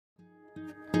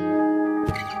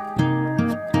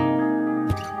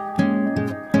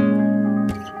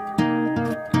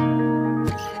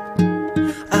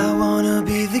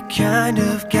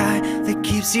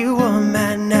keeps you warm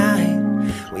at night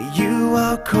when you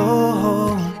are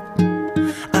cold.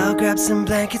 I'll grab some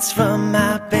blankets from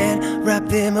my bed, wrap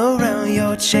them around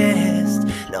your chest,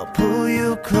 and I'll pull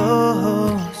you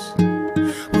close.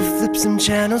 We'll flip some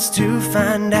channels to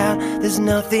find out there's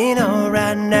nothing on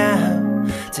right now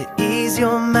to ease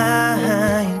your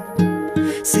mind.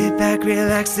 Sit back,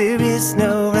 relax, there is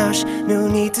no rush, no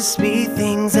need to speed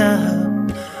things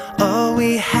up. All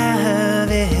we have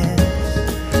is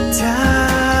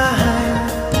time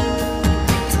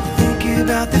to think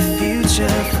about the future,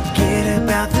 forget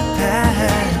about the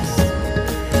past.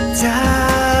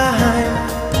 Time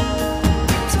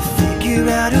to figure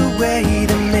out a way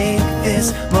to make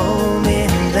this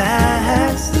moment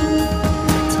last,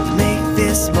 to make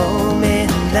this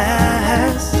moment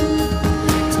last,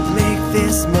 to make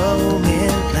this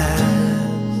moment last.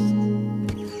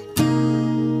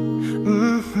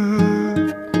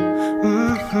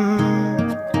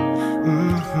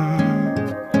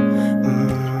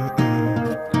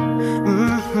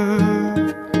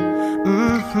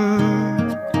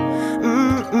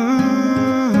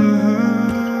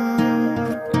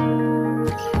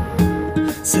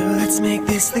 So let's make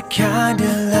this the kind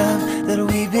of love that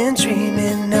we've been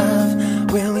dreaming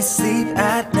of when we sleep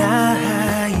at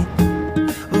night.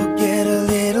 We'll get a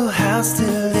little house to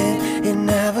live in,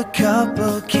 have a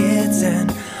couple kids,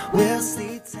 and we'll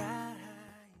sleep tight.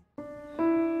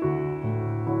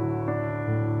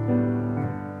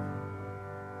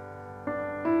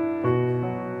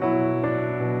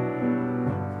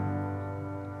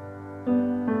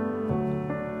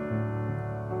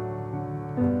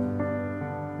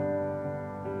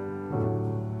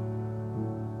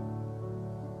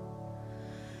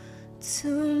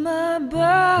 To my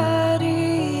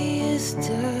body is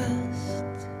dust,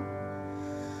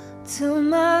 till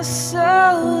my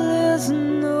soul is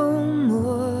no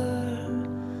more.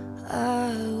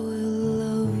 I will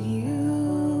love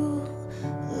you,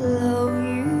 love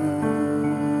you,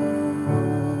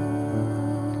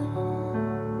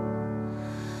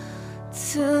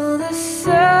 till the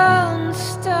sun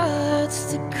starts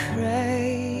to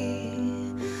cry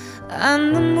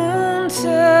and the moon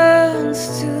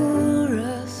turns to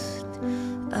rust.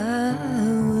 I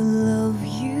will love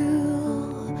you,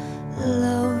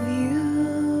 love you.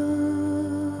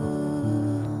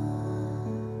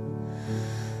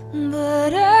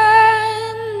 But I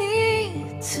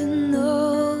need to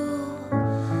know,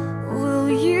 will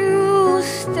you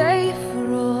stay for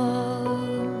all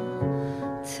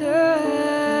time,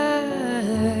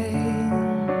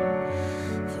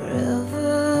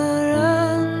 forever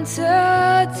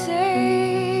until day?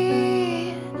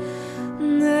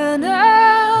 Then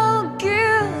I'll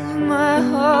give my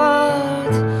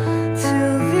heart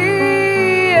till the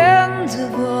end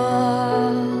of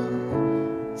all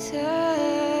time,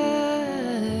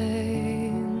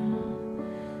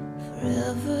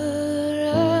 forever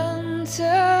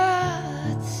until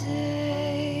day.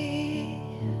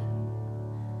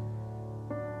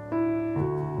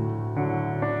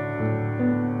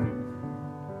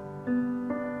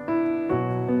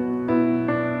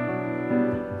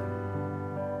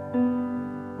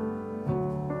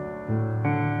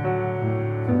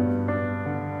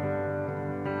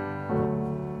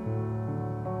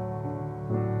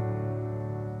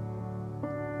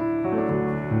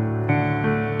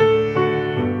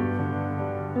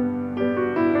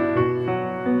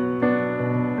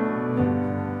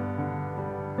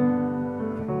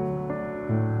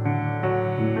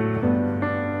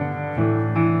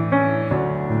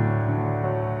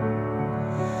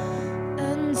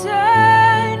 And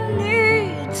I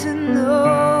need to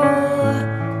know,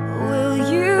 will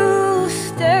you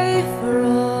stay for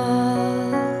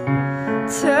all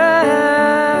time,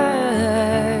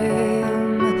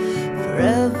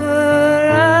 forever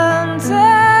until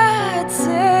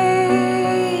day?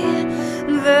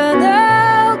 Then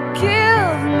I'll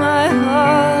give my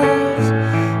heart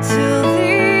till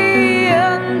the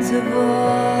end of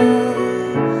all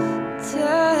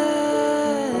time,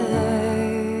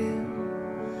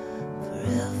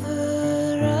 forever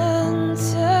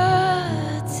until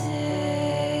day,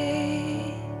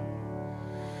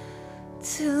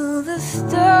 till the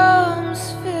storms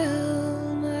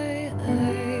fill my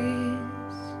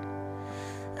eyes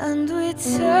and we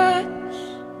touch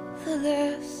the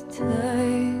last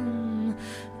time.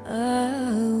 I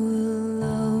will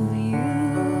love you,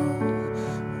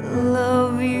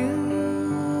 love you.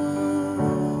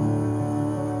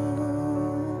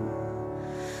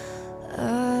 I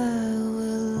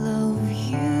will love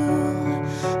you,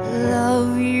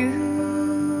 love you.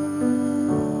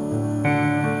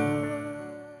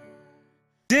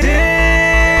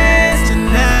 Dance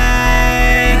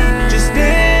tonight.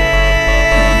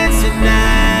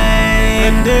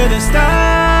 under the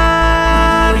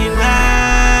starry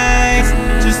lights.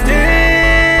 Just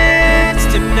dance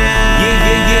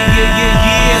tonight.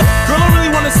 Yeah. Girl, I really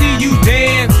wanna see you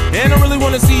dance, and I really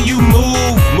wanna see you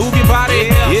move. Move your body,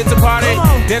 it's a party.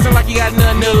 Dancing like you got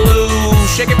nothing to lose.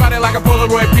 Shake your body like a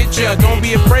Polaroid picture. Don't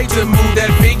be afraid to move that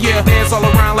figure. Dance all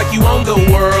around like you own the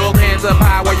world. Hands up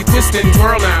high while you twist and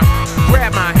twirl now.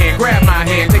 Grab my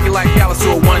hand, take it like Alice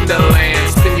to a wonderland.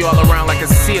 Spin you all around like a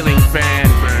ceiling fan.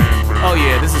 Oh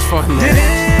yeah, this is fun.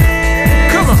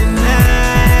 Come on.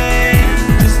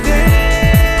 Just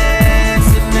dance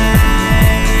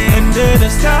tonight under the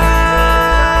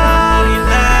starry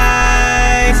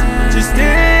lights. Just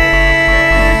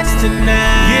dance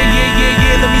tonight.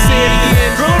 Yeah. Let me say it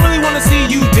again. Girl, I really wanna see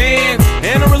you dance,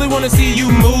 and I really wanna see you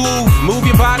move. Move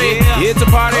your body, it's a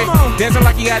party. Dancing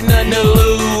like you got nothing to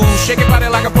lose. Shake your body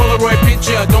like a Polaroid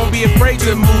picture. Don't be afraid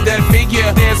to move that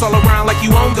figure. Dance all around like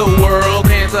you own the world.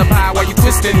 Hands up high while you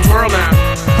twist and twirl now.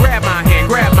 Grab my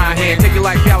hand, take it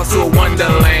like Alice to a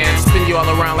wonderland. Spin you all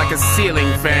around like a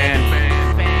ceiling fan.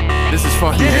 This is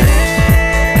fun.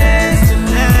 Dance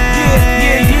tonight.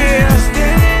 Yeah. Just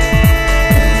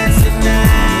dance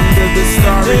tonight. Under the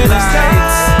starry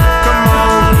lights. Come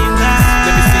on,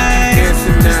 let me see you dance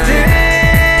tonight.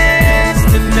 Dance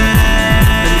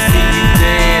tonight. Let me see you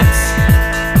dance.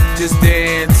 Just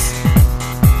dance.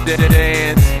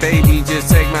 Dance, baby, just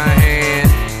take my hand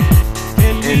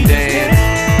and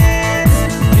dance.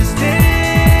 Just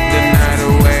dance the night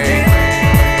away.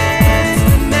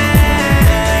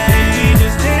 Baby,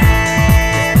 just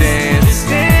dance. Dance.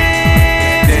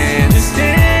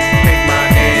 Take my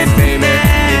hand, baby,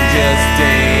 and just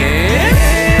dance.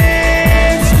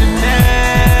 Dance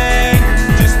tonight.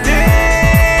 Just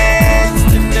dance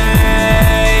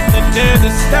tonight under the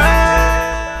stars.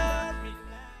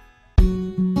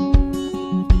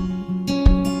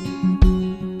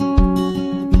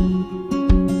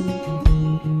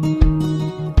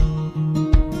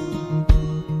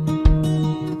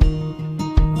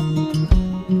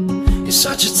 It's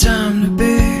such a time to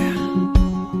be.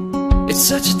 It's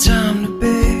such a time to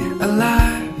be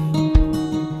alive.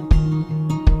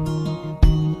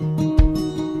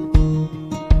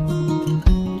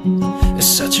 It's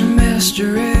such a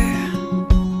mystery.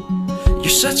 You're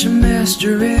such a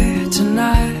mystery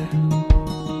tonight.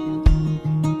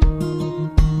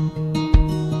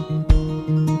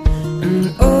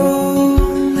 And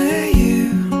only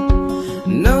you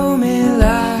know me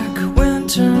like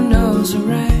winter knows the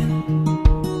rain.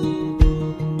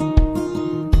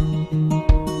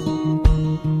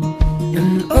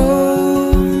 And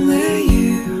only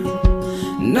you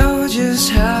know just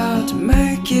how to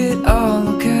make it all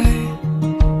okay.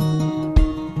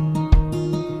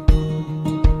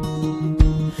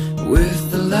 With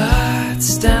the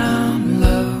lights down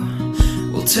low,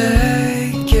 we'll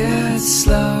take it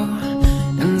slow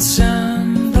and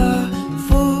send the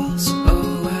fools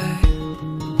away.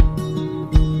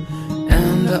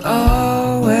 And I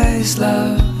always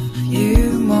love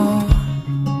you more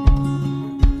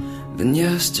than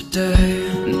yesterday.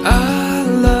 And I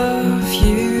love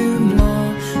you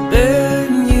more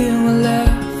than you will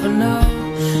ever know.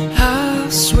 How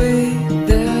sweet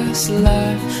this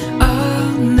life,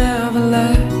 I'll never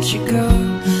let you go.